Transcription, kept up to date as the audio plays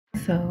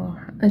So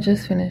I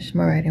just finished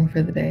my writing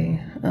for the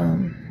day,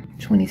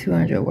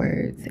 2,200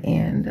 words,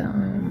 and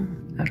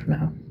I don't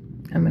know,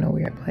 I'm in a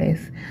weird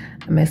place.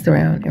 I messed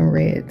around and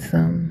read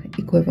some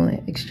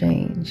equivalent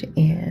exchange,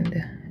 and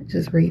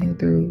just reading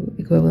through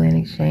equivalent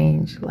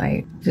exchange,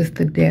 like just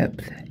the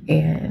depth,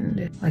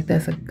 and like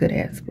that's a good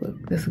ass book.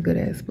 That's a good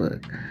ass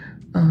book.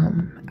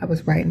 I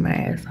was writing my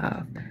ass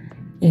off,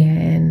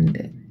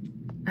 and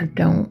I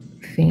don't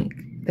think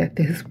that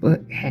this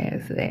book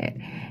has that.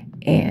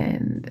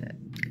 And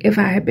if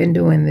I had been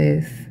doing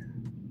this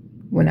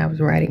when I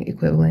was writing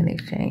equivalent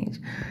exchange,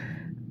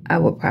 I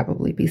would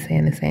probably be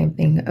saying the same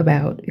thing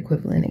about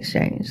equivalent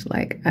exchange.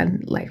 Like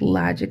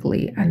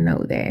logically, I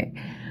know that,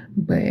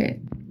 but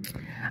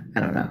I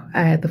don't know.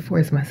 I had to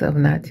force myself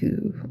not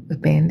to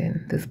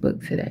abandon this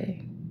book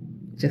today.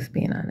 Just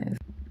being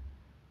honest.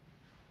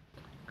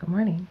 Good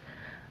morning.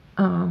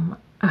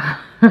 I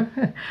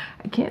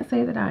can't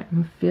say that I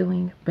am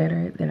feeling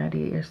better than I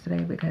did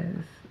yesterday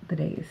because the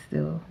day is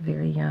still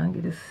very young.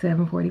 It is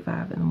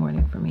 7:45 in the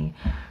morning for me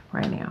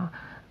right now.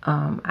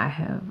 I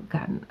have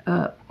gotten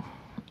up.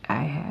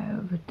 I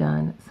have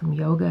done some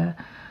yoga.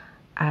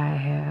 I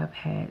have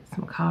had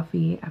some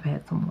coffee. I've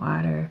had some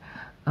water.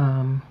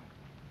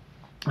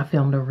 I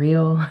filmed a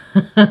reel.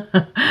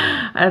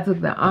 I took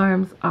the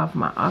arms off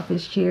my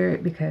office chair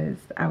because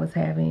I was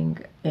having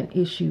an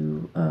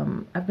issue.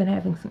 I've been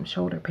having some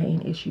shoulder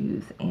pain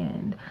issues,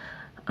 and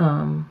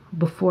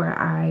before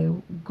I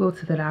go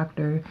to the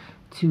doctor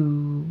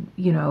to,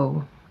 you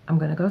know, I'm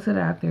going to go to the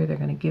doctor. They're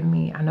going to give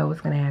me, I know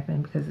what's going to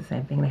happen because the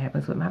same thing that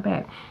happens with my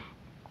back.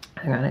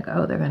 They're going to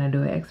go, they're going to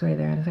do an x-ray.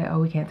 They're going to say, oh,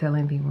 we can't tell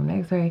anything from the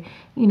x-ray.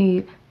 You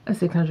need a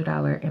 $600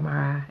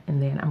 MRI,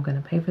 and then I'm going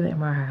to pay for the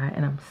MRI,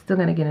 and I'm still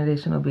going to get an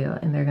additional bill,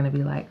 and they're going to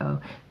be like, oh,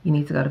 you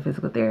need to go to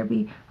physical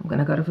therapy. I'm going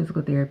to go to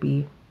physical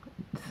therapy.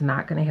 It's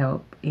not going to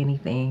help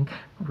anything,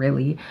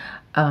 really.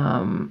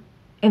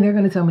 And they're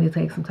going to tell me to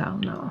take some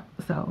Tylenol.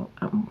 So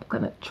I'm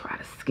going to try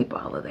to skip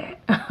all of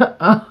that.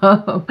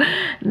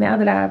 Now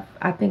that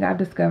I think I've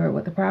discovered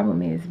what the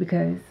problem is,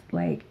 because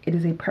like it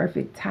is a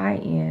perfect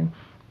tie-in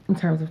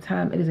terms of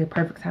time. It is a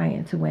perfect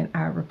tie-in to when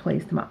I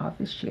replaced my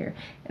office chair.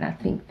 And I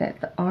think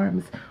that the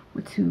arms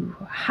were too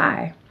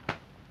high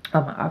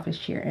on my office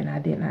chair, and I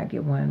did not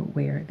get one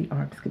where the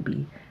arms could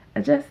be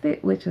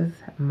adjusted, which is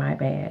my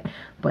bad.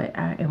 But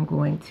I am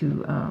going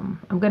to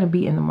I'm going to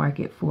be in the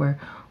market for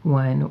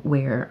one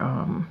where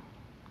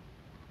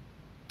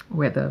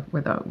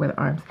the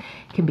arms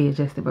can be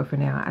adjusted. But for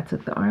now, I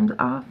took the arms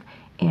off,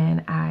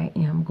 and I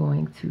am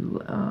going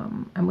to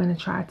I'm going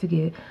to try to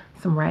get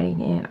some writing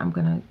in. I'm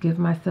going to give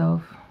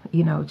myself,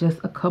 you know, just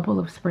a couple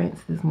of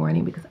sprints this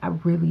morning because I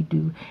really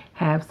do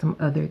have some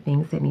other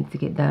things that need to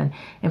get done.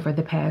 And for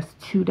the past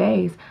 2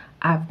 days,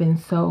 I've been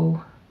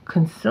so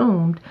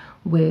consumed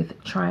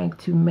with trying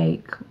to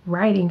make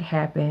writing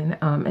happen,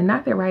 and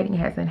not that writing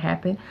hasn't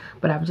happened,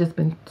 but I've just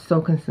been so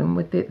consumed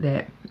with it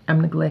that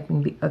I'm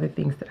neglecting the other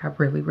things that I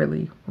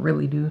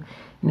really do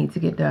need to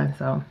get done.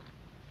 So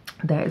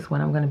that is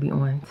what I'm going to be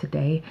on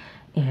today,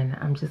 and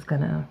I'm just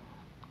gonna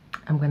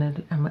I'm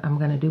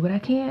gonna do what I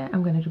can.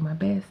 I'm gonna do my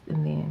best,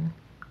 and then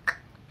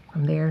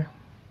from there,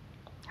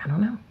 I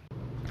don't know.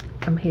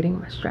 I'm hitting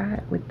my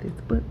stride with this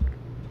book.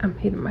 I'm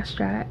hitting my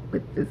stride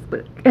with this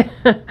book.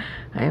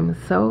 I am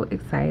so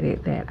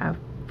excited that I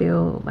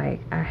feel like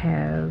I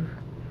have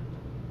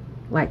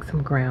like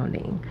some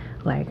grounding.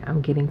 Like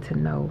I'm getting to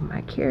know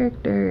my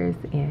characters,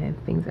 and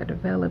things are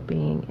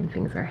developing, and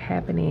things are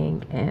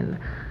happening, and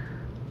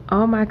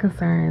all my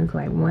concerns,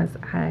 like once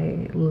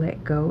I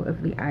let go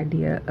of the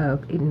idea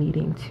of it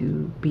needing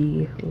to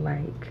be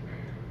like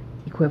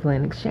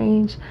equivalent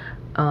exchange,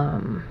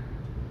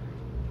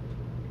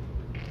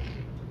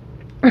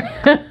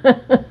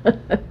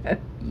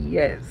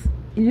 yes.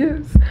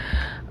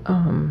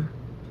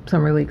 So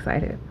I'm really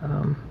excited,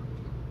 and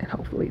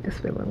hopefully this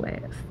feeling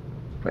lasts,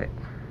 but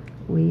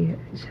we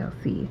shall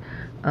see.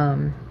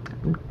 I'm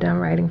done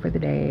writing for the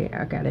day.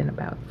 I got in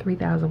about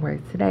 3,000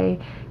 words today,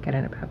 got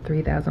in about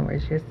 3,000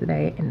 words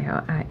yesterday, and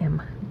now I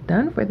am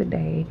done for the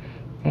day,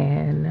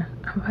 and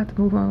I'm about to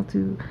move on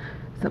to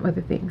some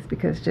other things,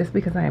 because just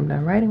because I am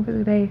done writing for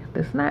the day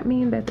does not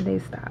mean that the day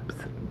stops.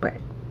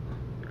 But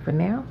for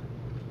now,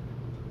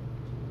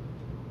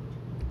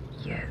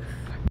 yes.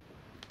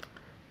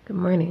 Good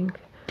morning.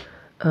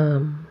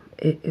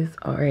 It is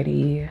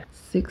already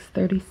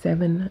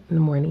 6:37 in the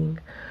morning.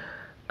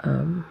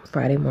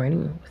 Friday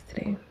morning was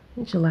today,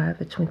 July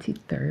the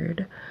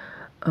 23rd,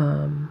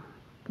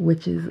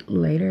 which is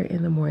later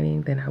in the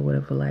morning than I would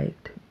have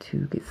liked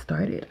to get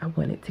started. I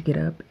wanted to get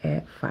up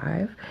at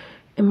 5,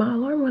 and my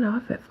alarm went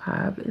off at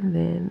 5, and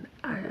then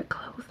I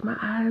closed my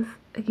eyes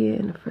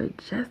again for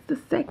just a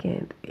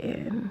second,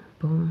 and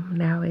boom,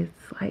 now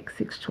it's like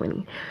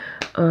 6:20.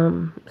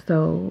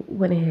 So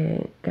went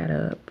ahead, got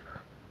up,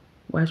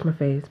 washed my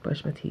face,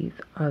 brushed my teeth,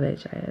 all that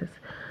jazz.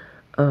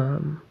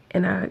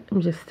 And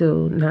I'm just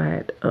still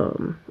not,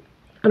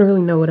 I don't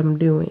really know what I'm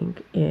doing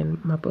in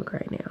my book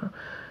right now.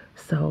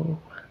 So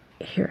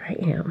here I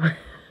am.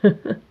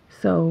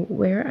 So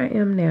where I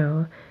am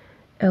now,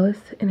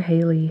 Ellis and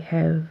Haley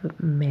have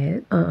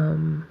met.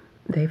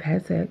 They've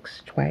had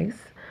sex twice.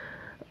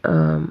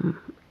 And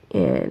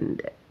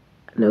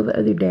I know the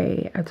other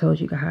day I told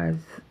you guys,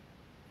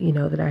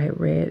 that I had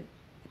read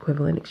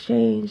Equivalent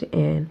Exchange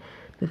and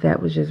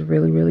that was just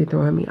really, really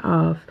throwing me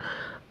off.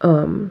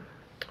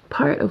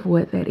 Part of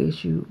what that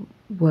issue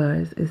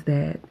is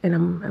that, and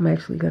I'm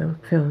actually gonna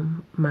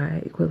film my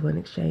Equivalent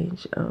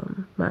Exchange.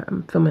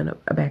 I'm filming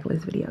a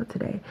backlist video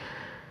today.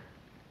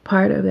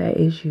 Part of that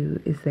issue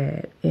is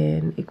that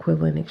in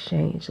Equivalent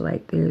Exchange,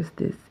 like, there's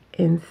this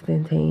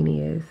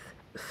instantaneous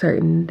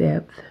certain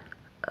depth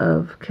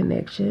of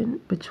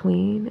connection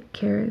between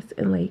Karis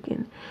and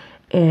Laken,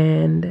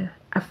 and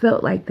I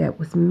felt like that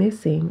was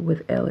missing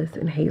with Ellis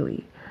and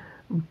Haley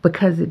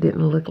because it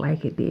didn't look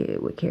like it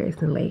did with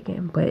Karis and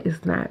Laken. But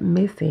it's not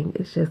missing,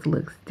 it just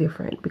looks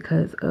different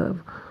because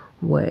of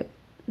what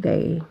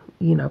they,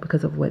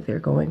 because of what they're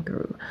going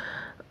through.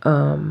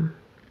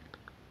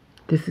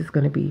 This is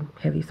going to be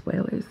heavy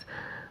spoilers,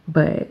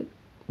 but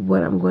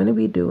what I'm going to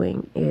be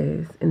doing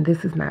is, and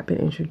this has not been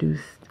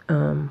introduced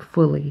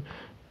fully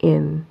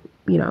in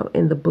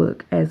the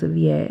book as of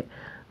yet,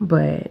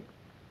 but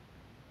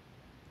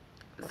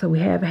so we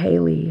have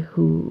Haley,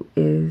 who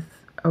is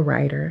a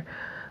writer,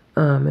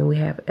 and we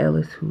have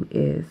Ellis, who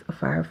is a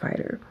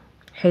firefighter.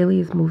 Haley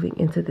is moving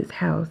into this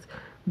house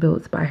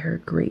built by her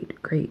great,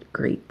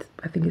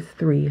 I think it's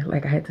 3,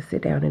 like I had to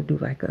sit down and do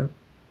like a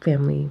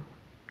family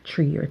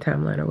tree or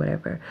timeline or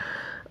whatever,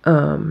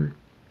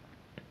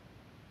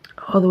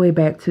 all the way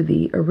back to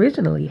the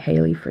originally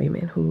Haley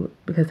Freeman, who,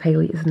 because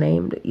Haley is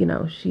named,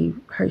 she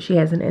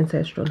has an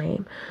ancestral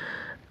name.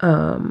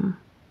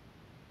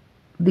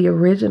 The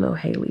original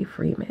Haley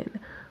Freeman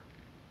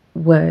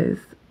was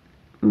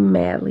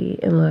madly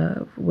in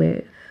love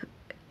with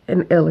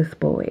an Ellis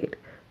Boyd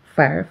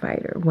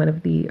firefighter, one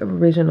of the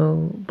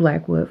original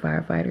Blackwood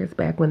firefighters,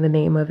 back when the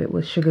name of it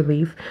was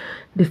Sugarleaf,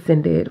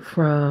 descended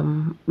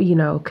from,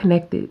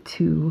 connected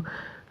to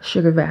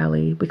Sugar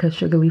Valley, because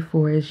Sugarleaf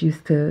Forest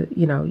used to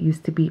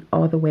be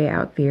all the way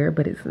out there,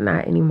 but it's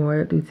not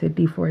anymore due to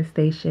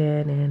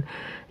deforestation and,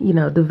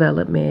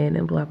 development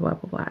and blah, blah,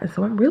 blah, blah.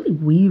 So I'm really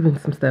weaving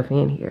some stuff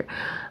in here.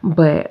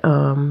 But,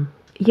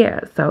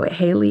 yeah, so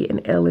Haley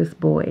and Ellis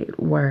Boyd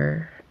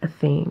were a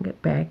thing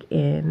back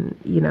in,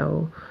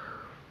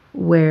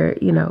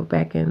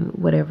 back in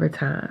whatever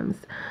times.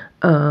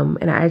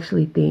 And I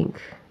actually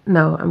think,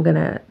 no,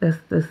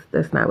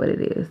 that's not what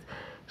it is.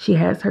 She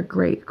has her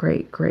great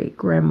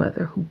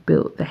grandmother who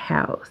built the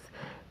house.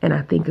 And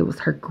I think it was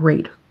her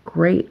great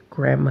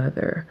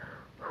grandmother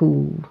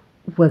who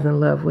was in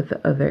love with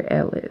the other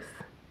Ellis.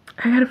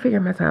 I gotta figure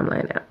my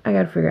timeline out. I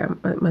gotta figure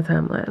out my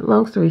timeline.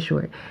 Long story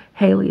short,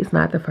 Haley is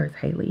not the first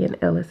Haley, and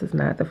Ellis is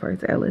not the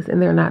first Ellis,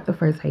 and they're not the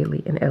first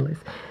Haley and Ellis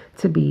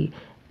to be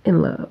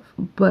in love.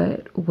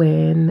 But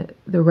when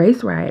the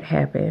race riot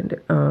happened,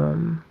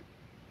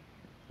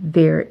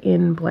 there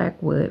in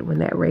Blackwood, when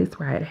that race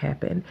riot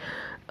happened,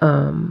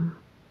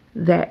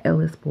 that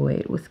Ellis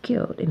Boyd was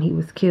killed, and he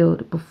was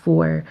killed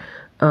before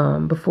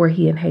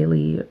he and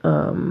Haley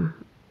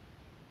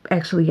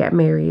actually got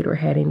married or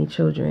had any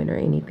children or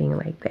anything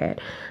like that.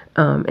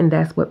 And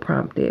that's what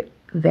prompted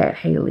that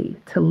Haley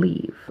to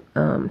leave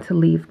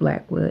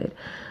Blackwood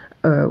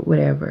or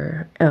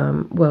whatever.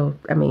 Well,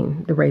 I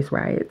mean, the race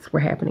riots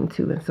were happening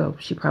too, and so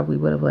she probably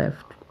would have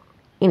left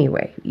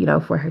anyway,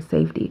 for her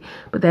safety.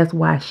 But that's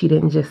why she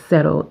didn't just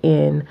settle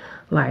in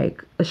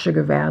like a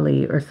Sugar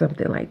Valley or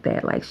something like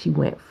that. Like, she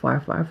went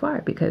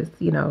far, because,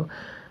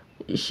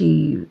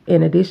 she,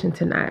 in addition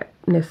to not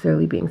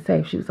necessarily being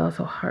safe, she was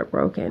also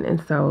heartbroken.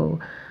 And so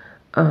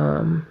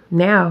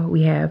now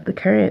we have the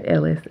current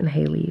Ellis and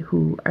Haley,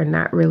 who are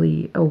not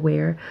really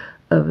aware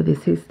of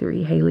this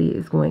history. Haley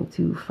is going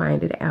to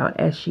find it out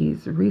as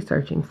she's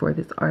researching for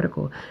this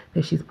article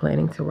that she's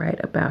planning to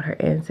write about her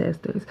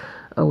ancestors,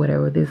 or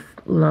whatever, this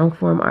long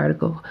form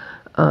article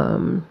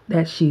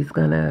that she's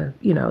gonna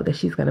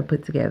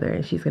put together,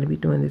 and she's gonna be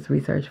doing this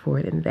research for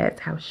it. And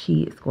that's how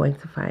she is going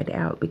to find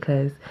out,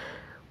 because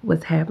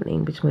what's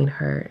happening between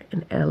her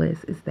and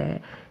Ellis is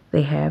that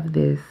they have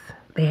this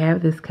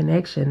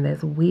connection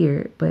that's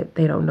weird, but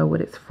they don't know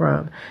what it's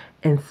from.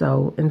 And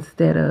so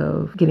instead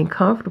of getting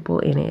comfortable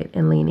in it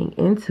and leaning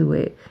into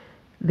it,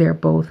 they're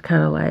both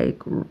kind of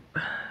like,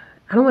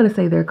 I don't want to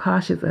say they're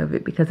cautious of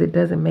it, because it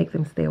doesn't make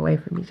them stay away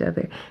from each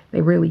other.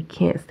 They really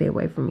can't stay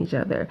away from each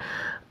other.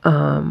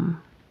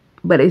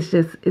 But it's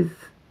just,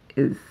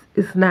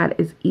 it's not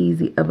as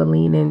easy of a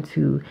lean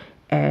into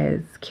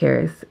as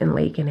Karis and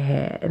Laken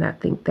had. And I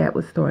think that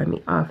was throwing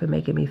me off and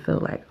making me feel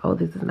like, oh,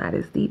 this is not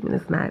as deep. And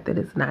it's not that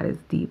it's not as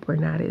deep or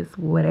not as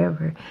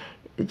whatever.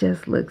 It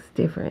just looks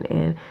different.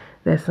 And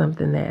that's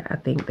something that I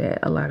think that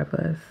a lot of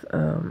us,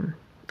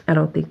 I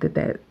don't think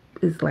that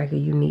is like a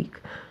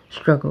unique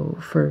struggle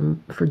for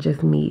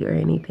just me or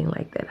anything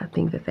like that. I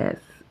think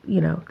that's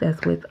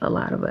with a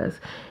lot of us.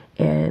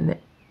 And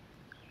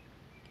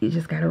you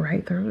just got to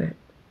write through it.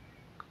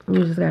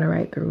 You just got to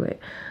write through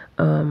it.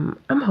 I'm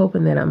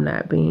hoping that I'm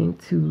not being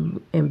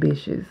too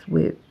ambitious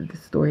with the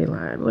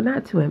storyline. Well,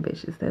 not too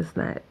ambitious. That's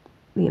not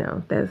you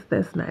know,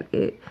 that's not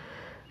it.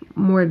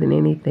 More than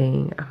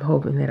anything, I'm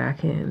hoping that I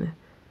can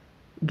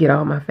get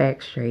all my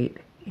facts straight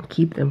and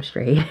keep them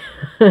straight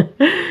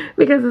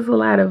because it's a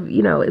lot of,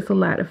 you know, it's a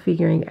lot of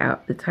figuring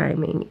out the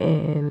timing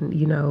and,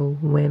 you know,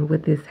 when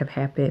would this have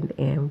happened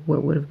and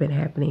what would have been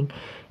happening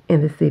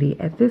in the city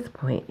at this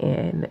point.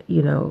 And,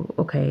 you know,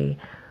 okay,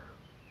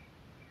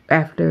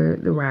 after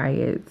the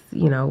riots,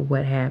 you know,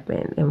 what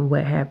happened and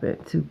what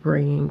happened to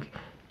bring,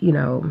 you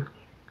know,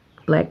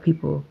 Black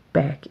people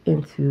back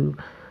into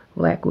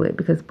Blackwood,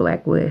 because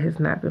Blackwood has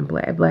not been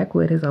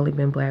Blackwood has only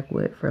been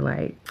Blackwood for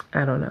like,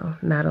 I don't know,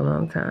 not a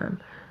long time.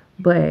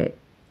 But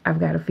I've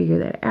got to figure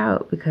that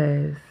out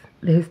because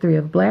the history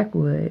of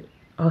Blackwood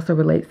also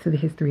relates to the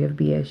history of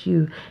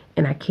BSU,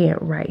 and I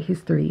can't write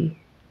history.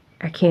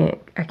 I can't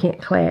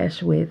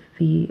clash with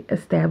the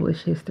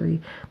established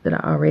history that I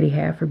already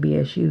have for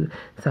BSU.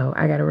 So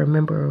I got to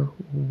remember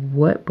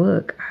what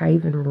book I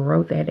even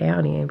wrote that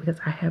down in, because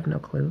I have no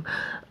clue.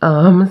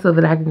 So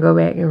that I can go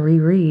back and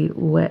reread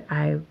what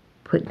I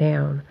put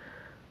down,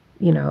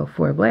 you know,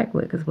 for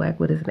Blackwood, because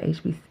Blackwood is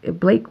an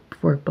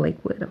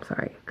Blakewood, I'm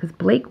sorry, because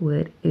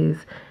Blakewood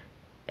is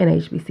an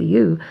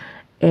HBCU,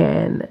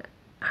 and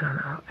I don't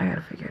know, I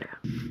gotta figure it out.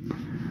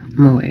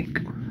 I'm awake.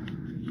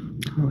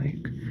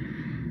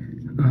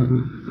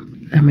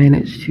 I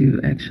managed to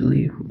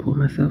actually pull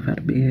myself out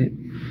of bed.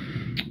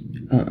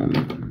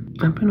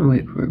 I've been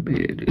awake for a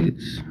bit.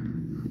 It's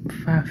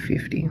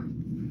 5:50.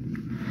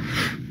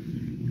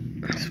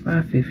 It's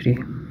 5:50.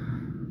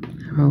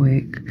 I'm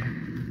awake.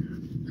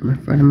 I'm in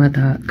front of my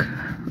dock.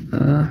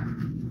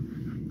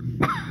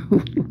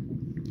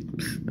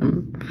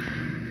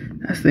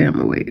 I say I'm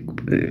awake,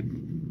 but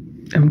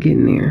I'm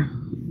getting there.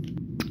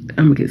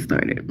 I'm gonna get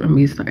started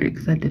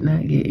because I did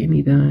not get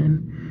any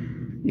done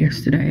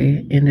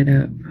yesterday.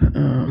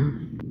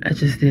 I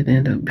just didn't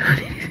end up doing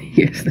anything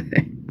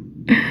yesterday.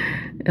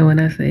 And when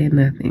I say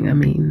nothing, I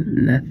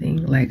mean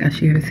nothing. Like, I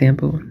shared a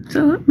sample,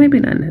 so maybe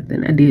not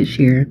nothing. I did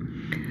share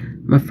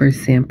my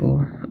first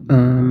sample,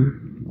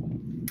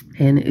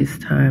 and it's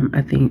time,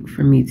 I think,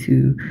 for me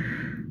to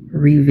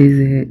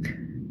revisit.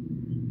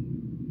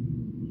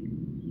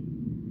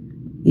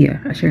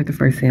 Yeah, I shared the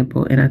first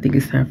sample, and I think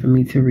it's time for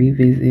me to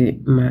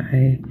revisit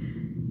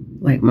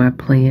my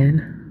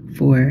plan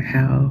for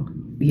how,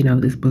 you know,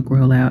 this book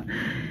rollout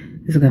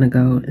is gonna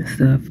go and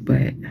stuff.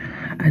 But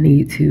I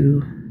need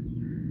to,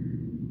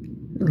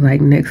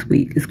 like, next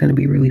week it's gonna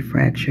be really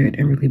fractured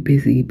and really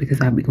busy because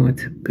I'll be going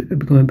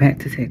back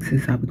to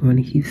Texas. I'll be going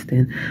to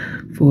Houston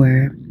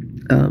for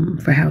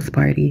house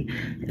party,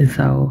 and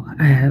so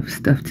I have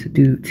stuff to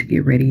do to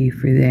get ready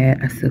for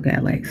that. I still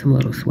got like some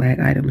little swag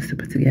items to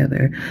put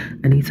together.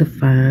 I need to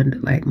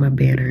find like my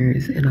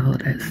banners and all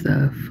of that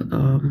stuff,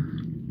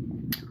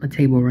 my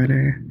table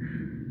runner,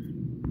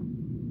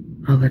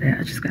 all of that.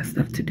 I just got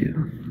stuff to do,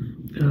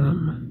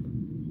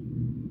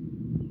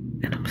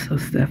 and I'm so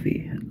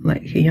stuffy.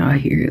 Like, can y'all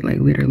hear it? Like,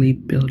 literally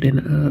building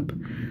up.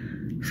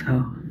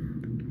 So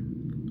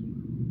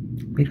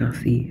we gonna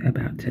see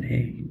about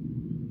today.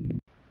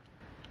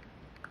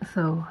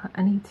 So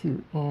I need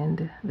to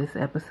end this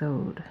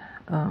episode.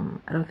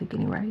 I don't think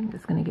any writing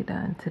is going to get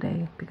done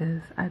today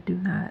because I do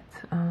not,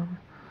 I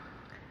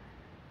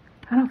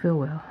don't feel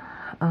well.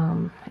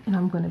 And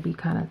I'm going to be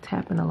kind of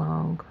tapping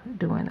along,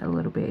 doing a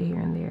little bit here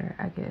and there,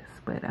 I guess.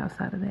 But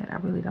outside of that, I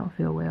really don't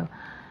feel well.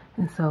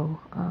 And so,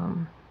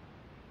 I'm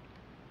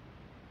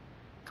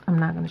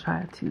not going to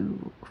try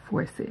to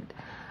force it.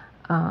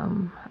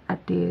 I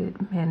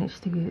did manage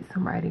to get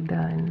some writing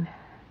done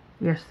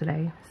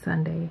yesterday,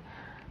 Sunday,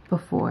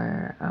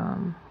 before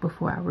I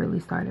really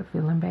started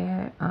feeling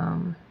bad.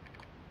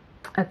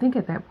 I think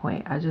at that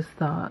point I just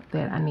thought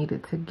that I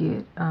needed to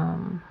get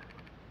my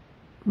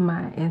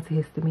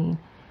antihistamine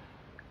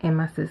in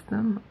my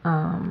system,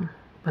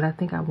 but I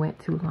think I went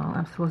too long.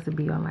 I'm supposed to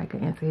be on like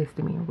an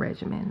antihistamine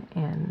regimen,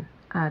 and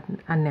I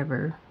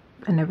never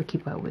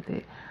keep up with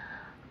it,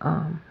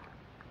 and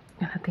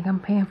I think I'm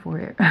paying for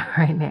it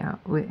right now,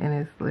 and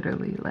it's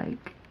literally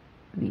like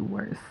the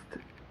worst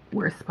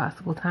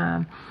possible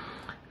time.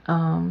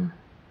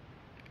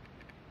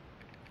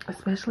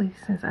 Especially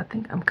since I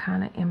think I'm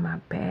kind of in my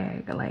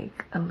bag,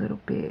 like, a little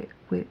bit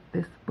with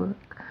this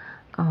book.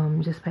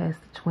 Just past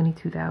the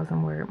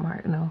 22,000 word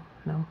mark. No,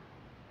 I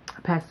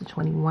passed the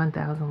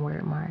 21,000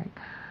 word mark.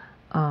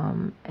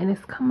 And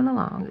it's coming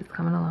along.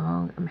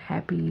 I'm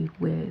happy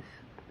with,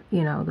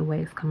 you know, the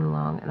way it's coming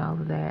along and all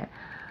of that.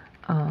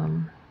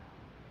 I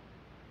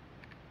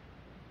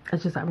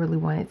really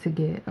wanted to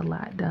get a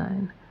lot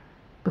done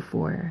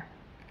before,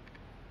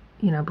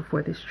 you know,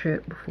 before this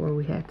trip, before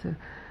we had to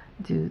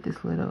do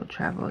this little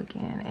travel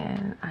again,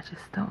 and I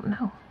just don't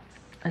know.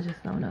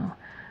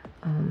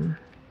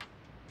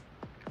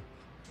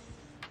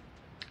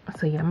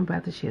 So yeah, I'm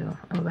about to chill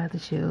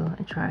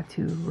and try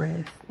to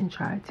rest and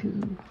try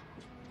to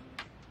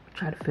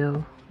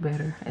feel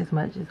better as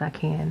much as I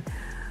can,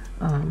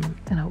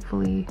 and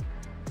hopefully,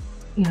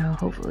 you know,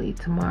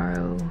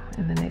 tomorrow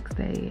and the next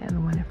day and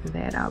the one after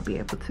that, I'll be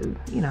able to,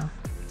 you know,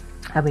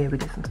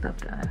 get some stuff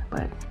done.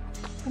 But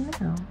for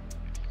now,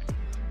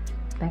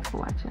 Thanks for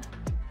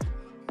watching.